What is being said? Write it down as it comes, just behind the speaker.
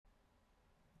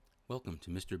Welcome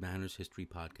to Mr. Banner's History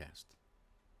Podcast.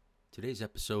 Today's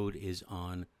episode is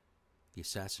on the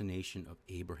assassination of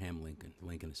Abraham Lincoln, the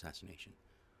Lincoln assassination.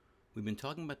 We've been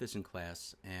talking about this in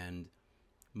class, and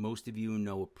most of you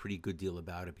know a pretty good deal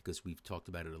about it because we've talked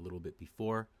about it a little bit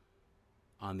before.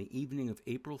 On the evening of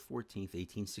April 14th,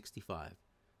 1865,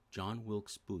 John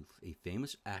Wilkes Booth, a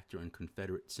famous actor and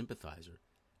Confederate sympathizer,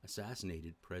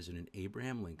 assassinated President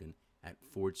Abraham Lincoln at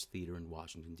Ford's Theater in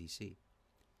Washington, D.C.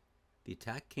 The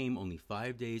attack came only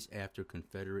 5 days after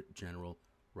Confederate General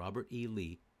Robert E.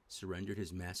 Lee surrendered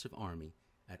his massive army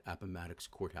at Appomattox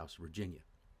Courthouse, Virginia.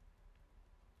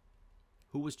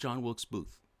 Who was John Wilkes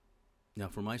Booth? Now,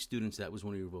 for my students, that was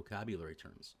one of your vocabulary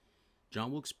terms.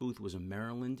 John Wilkes Booth was a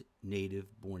Maryland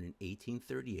native born in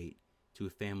 1838 to a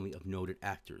family of noted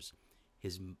actors.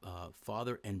 His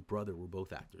father and brother were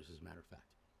both actors, as a matter of fact.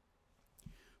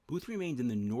 Booth remained in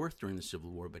the North during the Civil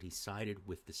War, but he sided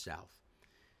with the South.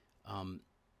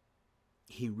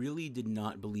 He really did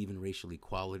not believe in racial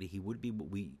equality. He would be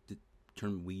the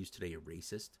term we use today, a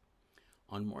racist.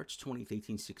 On March 20th,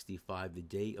 1865, the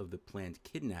day of the planned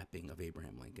kidnapping of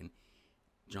Abraham Lincoln,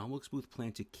 John Wilkes Booth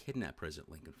planned to kidnap President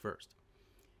Lincoln first.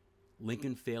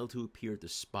 Lincoln failed to appear at the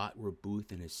spot where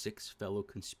Booth and his 6 fellow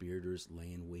conspirators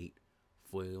lay in wait,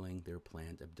 foiling their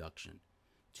planned abduction.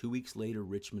 2 weeks later,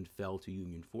 Richmond fell to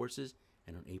Union forces,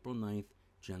 and on April 9th,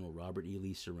 General Robert E.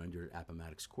 Lee surrendered at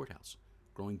Appomattox Courthouse.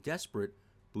 Growing desperate,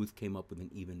 Booth came up with an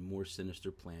even more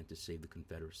sinister plan to save the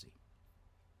Confederacy.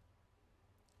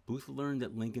 Booth learned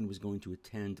that Lincoln was going to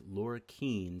attend Laura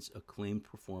Keene's acclaimed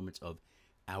performance of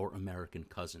Our American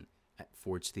Cousin at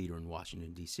Ford's Theater in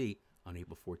Washington, D.C. on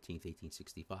April 14th,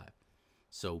 1865.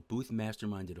 So Booth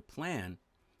masterminded a plan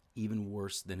even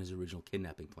worse than his original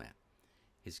kidnapping plan.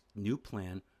 His new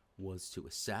plan was to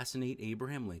assassinate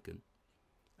Abraham Lincoln,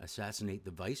 assassinate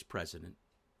the Vice President,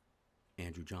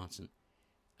 Andrew Johnson,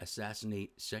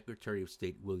 assassinate Secretary of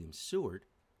State William Seward,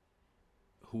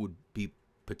 who would be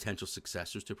potential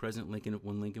successors to President Lincoln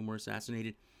when Lincoln were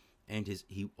assassinated, and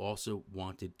he also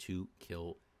wanted to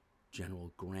kill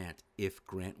General Grant if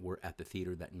Grant were at the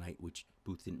theater that night, which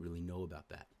Booth didn't really know about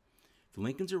that. The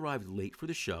Lincolns arrived late for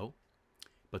the show,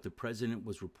 but the president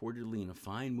was reportedly in a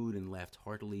fine mood and laughed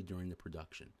heartily during the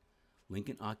production.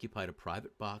 Lincoln occupied a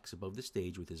private box above the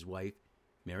stage with his wife,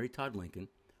 Mary Todd Lincoln,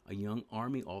 a young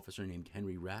Army officer named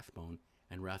Henry Rathbone,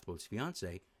 and Rathbone's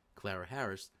fiancée, Clara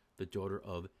Harris, the daughter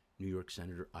of New York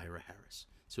Senator Ira Harris.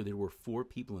 So there were 4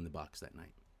 people in the box that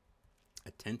night.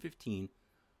 At 10:15,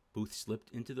 Booth slipped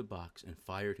into the box and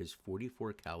fired his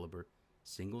 .44 caliber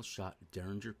single-shot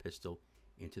Derringer pistol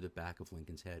into the back of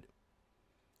Lincoln's head.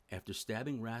 After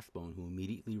stabbing Rathbone, who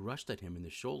immediately rushed at him in the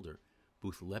shoulder,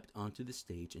 Booth leapt onto the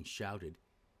stage and shouted,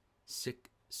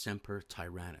 "Sic semper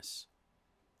tyrannis,"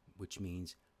 which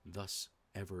means, "Thus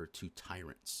ever to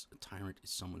tyrants." A tyrant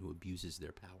is someone who abuses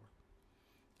their power.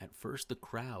 At first, the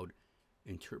crowd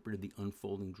interpreted the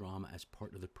unfolding drama as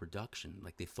part of the production,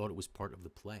 like they thought it was part of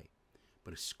the play.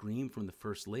 But a scream from the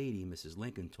First Lady, Mrs.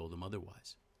 Lincoln, told them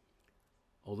otherwise.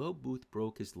 Although Booth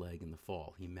broke his leg in the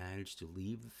fall, he managed to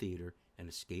leave the theater and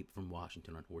escape from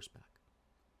Washington on horseback.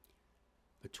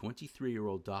 A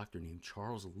 23-year-old doctor named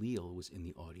Charles Leal was in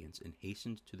the audience and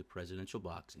hastened to the presidential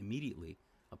box immediately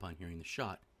upon hearing the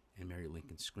shot and Mary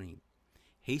Lincoln's scream.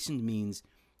 Hastened means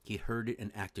he heard it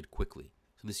and acted quickly.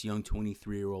 So this young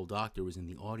 23-year-old doctor was in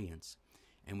the audience,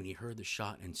 and when he heard the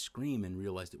shot and scream and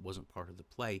realized it wasn't part of the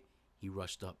play, he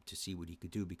rushed up to see what he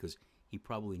could do because he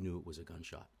probably knew it was a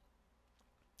gunshot.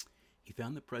 He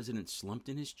found the president slumped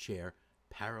in his chair,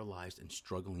 paralyzed and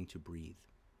struggling to breathe.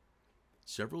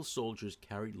 Several soldiers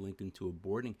carried Lincoln to a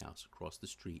boarding house across the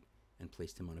street and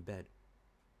placed him on a bed.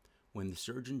 When the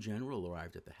Surgeon General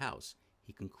arrived at the house,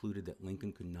 he concluded that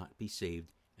Lincoln could not be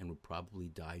saved and would probably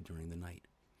die during the night.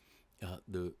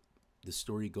 The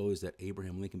story goes that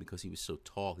Abraham Lincoln, because he was so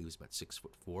tall, he was about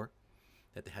 6'4",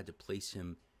 that they had to place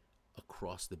him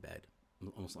across the bed,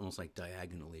 almost like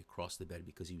diagonally across the bed,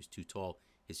 because he was too tall.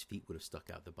 His feet would have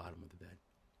stuck out the bottom of the bed.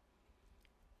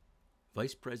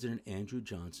 Vice President Andrew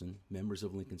Johnson, members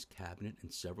of Lincoln's cabinet,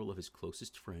 and several of his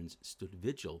closest friends stood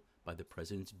vigil by the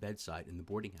president's bedside in the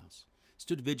boarding house.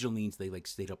 Stood vigil means they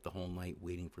stayed up the whole night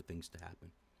waiting for things to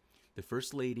happen. The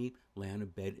First Lady lay on a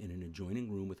bed in an adjoining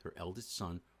room with her eldest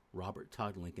son, Robert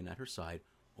Todd Lincoln, at her side,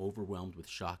 overwhelmed with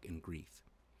shock and grief.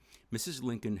 Mrs.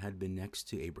 Lincoln had been next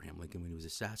to Abraham Lincoln when he was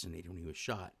assassinated, when he was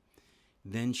shot.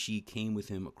 Then she came with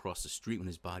him across the street when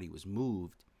his body was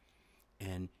moved,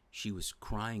 and she was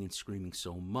crying and screaming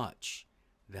so much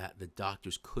that the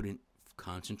doctors couldn't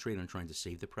concentrate on trying to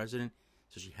save the president,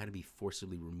 so she had to be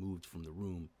forcibly removed from the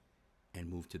room and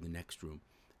moved to the next room.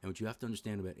 And what you have to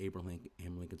understand about Abraham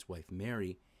Lincoln's wife,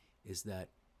 Mary, is that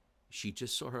she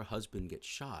just saw her husband get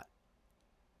shot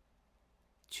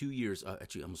 2 years,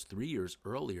 actually almost 3 years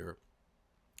earlier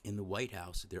in the White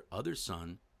House. Their other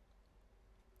son,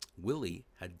 Willie,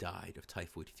 had died of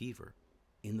typhoid fever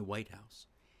in the White House.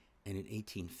 And in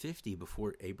 1850,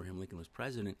 before Abraham Lincoln was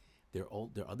president, their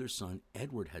other son,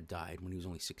 Edward, had died when he was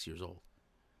only 6 years old.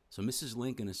 So Mrs.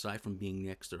 Lincoln, aside from being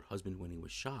next to her husband when he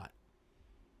was shot,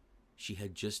 she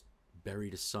had just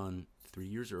buried a son 3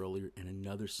 years earlier and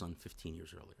another son 15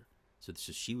 years earlier. So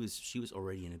she was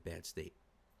already in a bad state.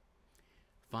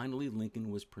 Finally,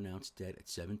 Lincoln was pronounced dead at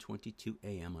 7:22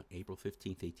 a.m. on April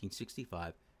 15,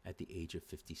 1865, at the age of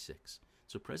 56.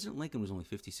 So President Lincoln was only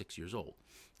 56 years old.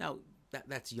 Now,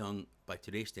 that's young by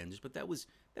today's standards, but that was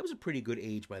a pretty good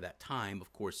age by that time.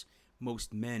 Of course,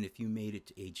 most men, if you made it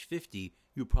to age 50,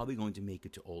 you were probably going to make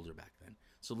it to older back then.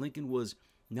 So Lincoln was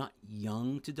not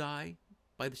young to die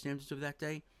by the standards of that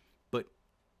day, but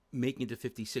making it to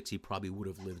 56, he probably would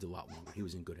have lived a lot longer. He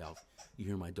was in good health. You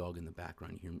hear my dog in the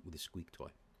background. You hear him with a squeak toy.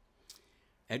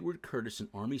 Edward Curtis, an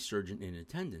Army surgeon in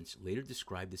attendance, later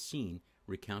described the scene,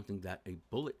 recounting that a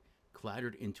bullet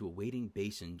clattered into a waiting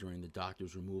basin during the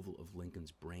doctor's removal of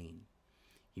Lincoln's brain.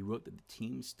 He wrote that the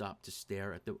team stopped to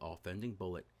stare at the offending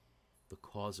bullet, the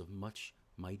cause of much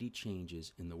mighty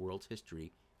changes in the world's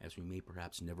history, as we may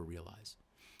perhaps never realize.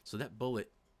 So that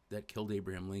bullet that killed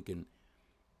Abraham Lincoln,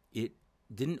 it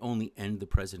didn't only end the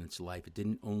president's life, it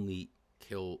didn't only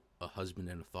kill a husband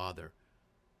and a father,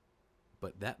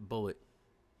 but that bullet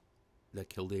that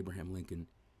killed Abraham Lincoln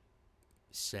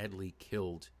sadly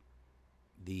killed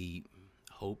the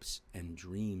hopes and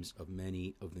dreams of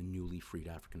many of the newly freed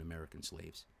African American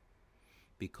slaves,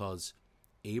 because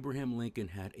Abraham Lincoln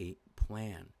had a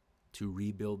plan to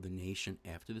rebuild the nation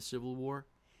after the Civil War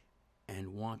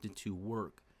and wanted to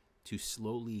work to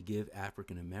slowly give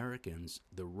African Americans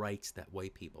the rights that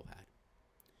white people had.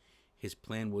 His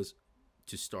plan was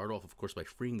to start off, of course, by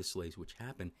freeing the slaves, which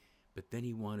happened, but then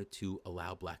he wanted to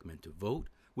allow black men to vote,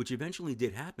 which eventually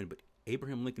did happen, but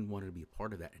Abraham Lincoln wanted to be a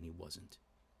part of that, and he wasn't.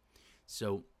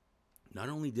 So not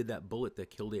only did that bullet that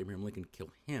killed Abraham Lincoln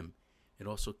kill him, it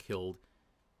also killed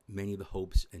many of the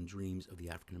hopes and dreams of the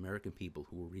African American people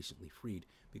who were recently freed.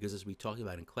 Because as we talked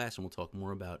about in class, and we'll talk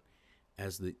more about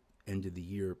as the end of the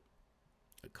year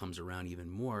comes around even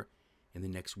more in the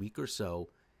next week or so,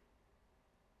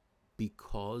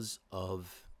 because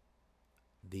of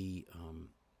the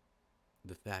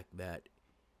fact that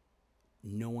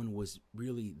no one was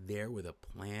really there with a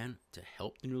plan to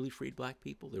help the newly freed black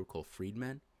people. They were called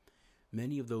freedmen.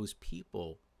 Many of those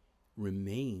people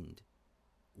remained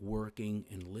working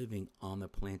and living on the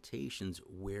plantations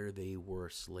where they were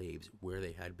slaves, where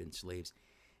they had been slaves.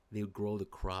 They would grow the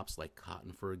crops like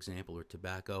cotton, for example, or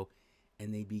tobacco,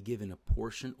 and they'd be given a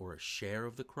portion or a share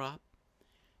of the crop,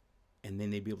 and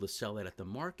then they'd be able to sell that at the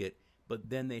market, but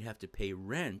then they'd have to pay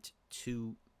rent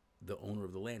to the owner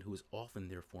of the land, who was often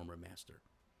their former master.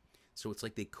 So it's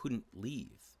like they couldn't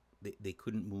leave. They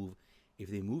couldn't move. If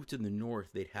they moved to the north,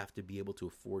 they'd have to be able to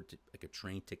afford like a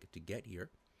train ticket to get here,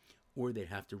 or they'd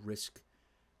have to risk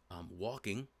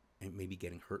walking and maybe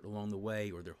getting hurt along the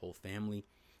way, or their whole family.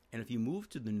 And if you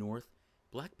moved to the north,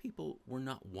 black people were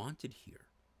not wanted here.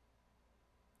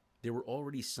 There were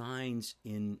already signs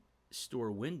in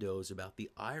store windows about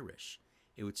the Irish.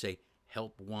 It would say,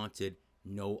 "Help wanted,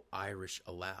 no Irish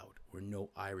allowed," or "No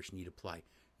Irish need apply,"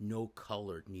 "No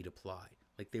colored need apply."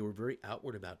 Like they were very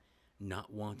outward about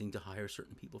not wanting to hire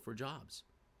certain people for jobs.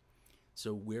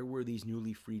 So where were these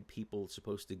newly freed people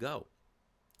supposed to go?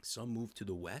 Some moved to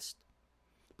the west,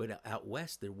 but out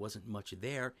west there wasn't much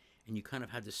there, and you kind of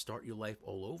had to start your life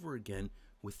all over again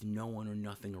with no one or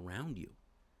nothing around you.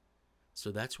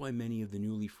 So that's why many of the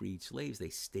newly freed slaves, they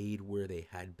stayed where they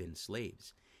had been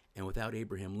slaves. And without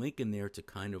Abraham Lincoln there to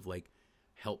kind of like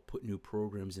help put new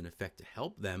programs in effect to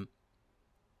help them,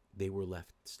 they were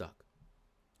left stuck.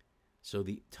 So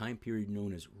the time period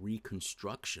known as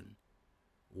Reconstruction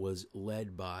was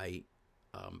led by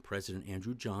President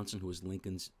Andrew Johnson, who was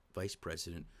Lincoln's vice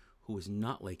president, who was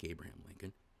not like Abraham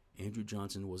Lincoln. Andrew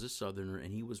Johnson was a Southerner,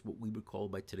 and he was what we would call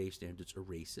by today's standards a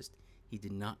racist. He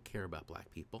did not care about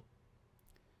black people.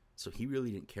 So he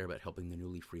really didn't care about helping the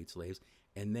newly freed slaves.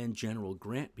 And then General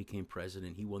Grant became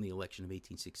president. He won the election of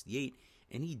 1868,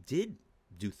 and he did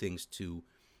do things to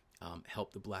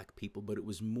help the black people, but it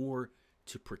was more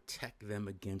to protect them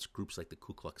against groups like the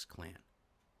Ku Klux Klan.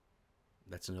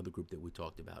 That's another group that we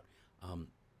talked about.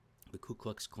 The Ku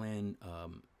Klux Klan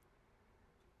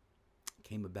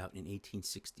came about in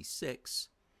 1866,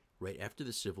 right after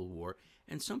the Civil War,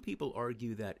 and some people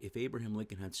argue that if Abraham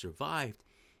Lincoln had survived,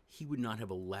 he would not have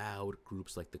allowed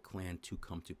groups like the Klan to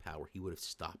come to power. He would have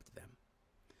stopped them.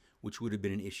 which would have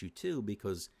been an issue too,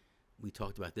 because we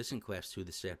talked about this in class too.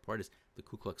 The sad part is the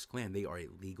Ku Klux Klan, they are a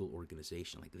legal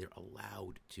organization. Like, they're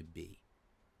allowed to be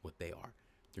what they are.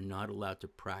 They're not allowed to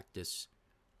practice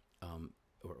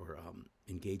or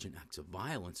engage in acts of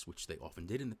violence, which they often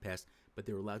did in the past, but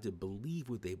they're allowed to believe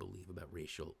what they believe about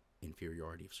racial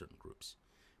inferiority of certain groups.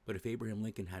 But if Abraham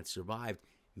Lincoln had survived,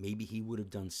 maybe he would have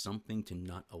done something to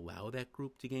not allow that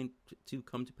group to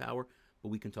come to power, but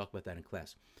we can talk about that in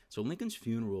class. So Lincoln's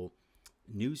funeral,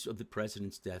 news of the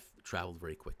president's death traveled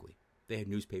very quickly. They had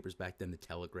newspapers back then, the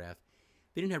Telegraph.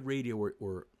 They didn't have radio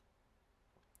or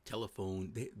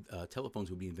telephone. Telephones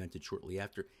would be invented shortly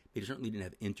after. They certainly didn't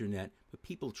have internet, but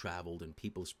people traveled and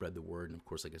people spread the word. And of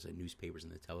course, like I said, newspapers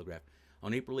and the Telegraph.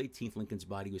 On April 18th, Lincoln's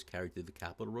body was carried to the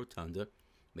Capitol Rotunda,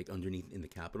 like underneath in the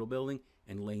Capitol building,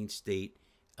 and lay in state.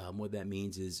 What that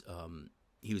means is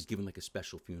he was given like a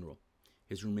special funeral.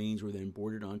 His remains were then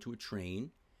boarded onto a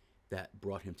train that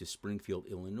brought him to Springfield,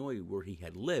 Illinois, where he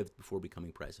had lived before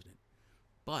becoming president.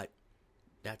 But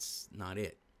that's not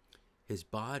it. His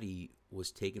body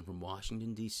was taken from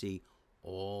Washington, D.C.,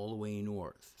 all the way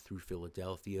north, through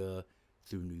Philadelphia,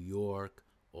 through New York,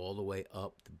 all the way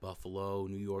up to Buffalo,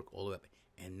 New York, all the way up,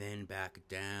 and then back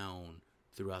down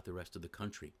throughout the rest of the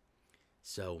country.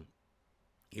 So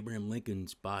Abraham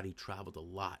Lincoln's body traveled a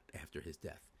lot after his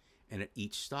death. And at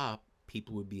each stop,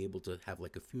 people would be able to have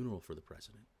like a funeral for the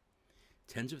president.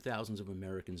 Tens of thousands of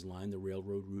Americans lined the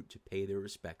railroad route to pay their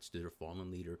respects to their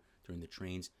fallen leader during the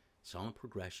train's solemn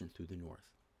progression through the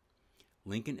North.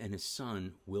 Lincoln and his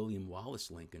son, William Wallace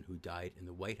Lincoln, who died in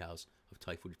the White House of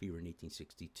typhoid fever in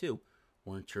 1862,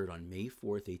 were interred on May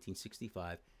 4th,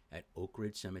 1865, at Oak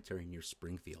Ridge Cemetery near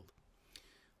Springfield.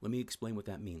 Let me explain what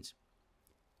that means.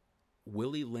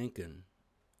 Willie Lincoln,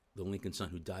 the Lincoln son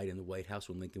who died in the White House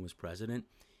when Lincoln was president,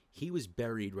 he was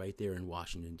buried right there in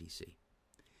Washington, D.C.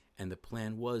 And the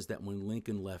plan was that when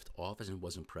Lincoln left office and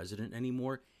wasn't president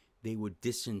anymore, they would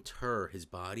disinter his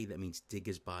body, that means dig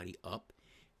his body up,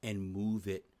 and move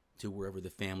it to wherever the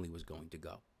family was going to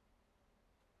go.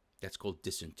 That's called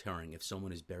disinterring. If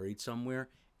someone is buried somewhere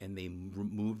and they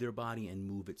move their body and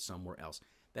move it somewhere else.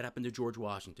 That happened to George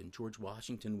Washington. George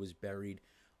Washington was buried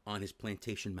on his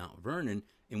plantation, Mount Vernon,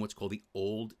 in what's called the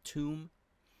Old Tomb.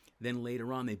 Then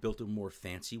later on, they built a more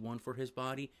fancy one for his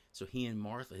body. So he and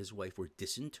Martha, his wife, were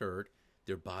disinterred.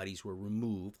 Their bodies were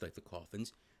removed, like the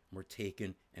coffins, and were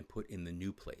taken and put in the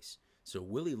new place. So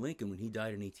Willie Lincoln, when he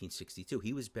died in 1862,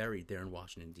 he was buried there in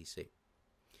Washington, D.C.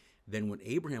 Then when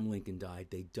Abraham Lincoln died,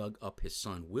 they dug up his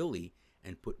son Willie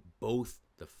and put both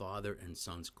the father and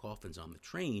son's coffins on the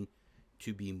train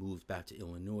to be moved back to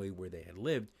Illinois, where they had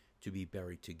lived, to be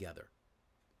buried together.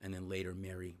 And then later,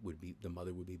 Mary the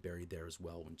mother would be buried there as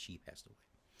well when she passed away.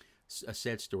 A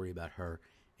sad story about her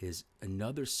is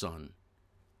another son,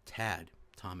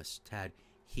 Thomas Tad,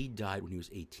 he died when he was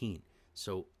 18.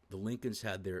 So the Lincolns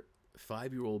had their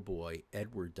 5-year-old boy,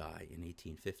 Edward, die in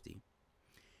 1850.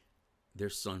 Their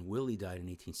son, Willie, died in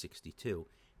 1862.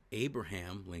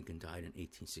 Abraham Lincoln died in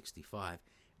 1865.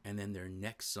 And then their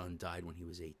next son died when he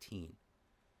was 18.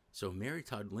 So Mary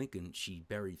Todd Lincoln, she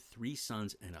buried 3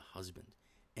 sons and a husband.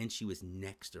 And she was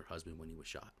next to her husband when he was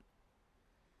shot.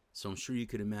 So I'm sure you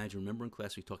could imagine. Remember in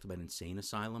class we talked about insane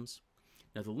asylums?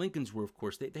 Now the Lincolns were, of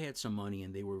course, they had some money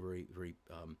and they were very, very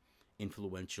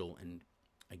influential and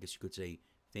I guess you could say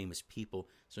famous people.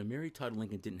 So Mary Todd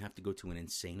Lincoln didn't have to go to an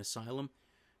insane asylum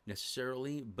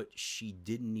necessarily, but she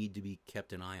did need to be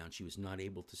kept an eye on. She was not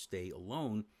able to stay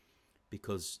alone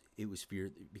because it was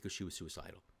feared because she was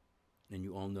suicidal. And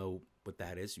you all know what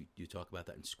that is. You talk about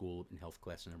that in school, in health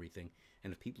class and everything.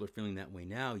 And if people are feeling that way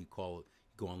now, you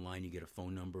go online, you get a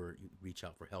phone number, you reach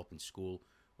out for help in school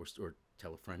or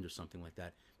tell a friend or something like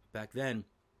that. Back then,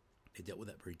 they dealt with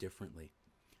that very differently.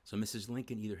 So Mrs.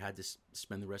 Lincoln either had to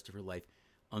spend the rest of her life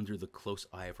under the close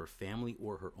eye of her family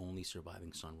or her only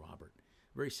surviving son, Robert.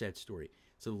 Very sad story.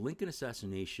 So the Lincoln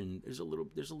assassination, there's a little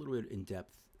bit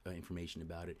in-depth information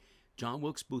about it. John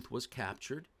Wilkes Booth was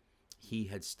captured. He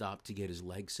had stopped to get his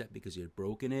leg set because he had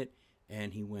broken it,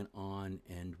 and he went on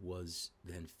and was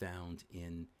then found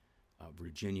in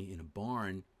Virginia in a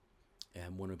barn,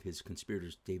 and one of his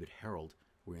conspirators, David Harold,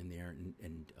 were in there,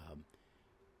 and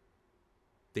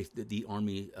the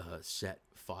army set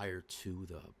fire to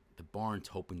the barn,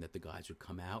 hoping that the guys would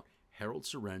come out. Harold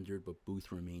surrendered, but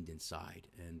Booth remained inside,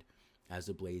 and as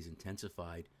the blaze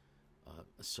intensified,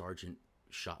 a sergeant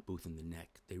shot Booth in the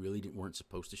neck. They really weren't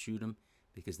supposed to shoot him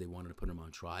because they wanted to put him on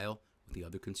trial with the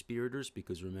other conspirators,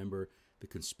 because remember, a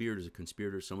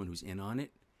conspirator is someone who's in on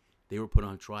it. They were put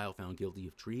on trial, found guilty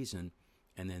of treason,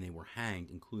 and then they were hanged,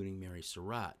 including Mary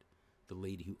Surratt, the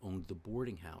lady who owned the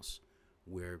boarding house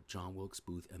where John Wilkes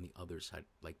Booth and the others had,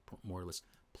 like, more or less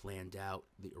planned out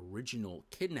the original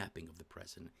kidnapping of the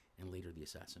president and later the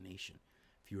assassination.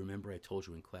 If you remember, I told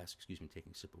you in class, excuse me,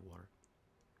 taking a sip of water.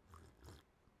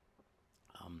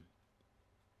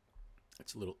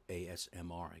 That's a little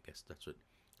ASMR, I guess. That's what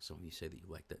some of you say that you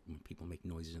like, that when people make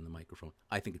noises in the microphone.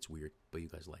 I think it's weird, but you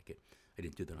guys like it. I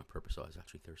didn't do that on purpose, so I was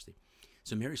actually thirsty.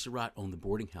 So Mary Surratt owned the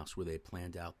boarding house where they had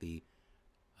planned out the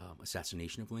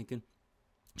assassination of Lincoln.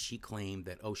 She claimed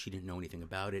that, she didn't know anything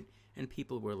about it. And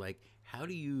people were like, how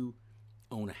do you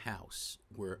own a house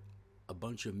where a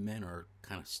bunch of men are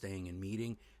kind of staying and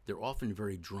meeting? They're often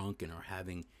very drunk and are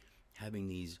having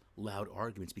these loud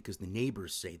arguments because the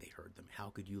neighbors say they heard them. How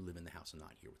could you live in the house and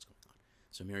not hear what's going on?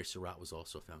 So Mary Surratt was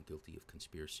also found guilty of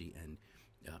conspiracy and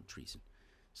treason.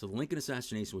 So the Lincoln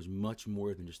assassination was much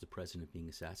more than just the president being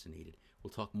assassinated.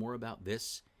 We'll talk more about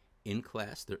this in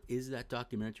class. There is that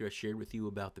documentary I shared with you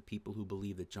about the people who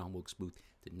believe that John Wilkes Booth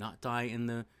did not die in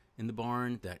the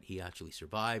barn, that he actually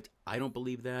survived. I don't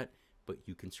believe that, but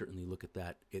you can certainly look at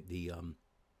that. The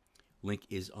link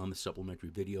is on the supplementary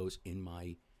videos in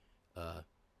my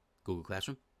Google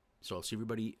Classroom. So I'll see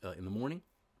everybody in the morning,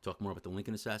 talk more about the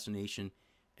Lincoln assassination,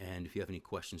 and if you have any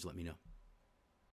questions, let me know.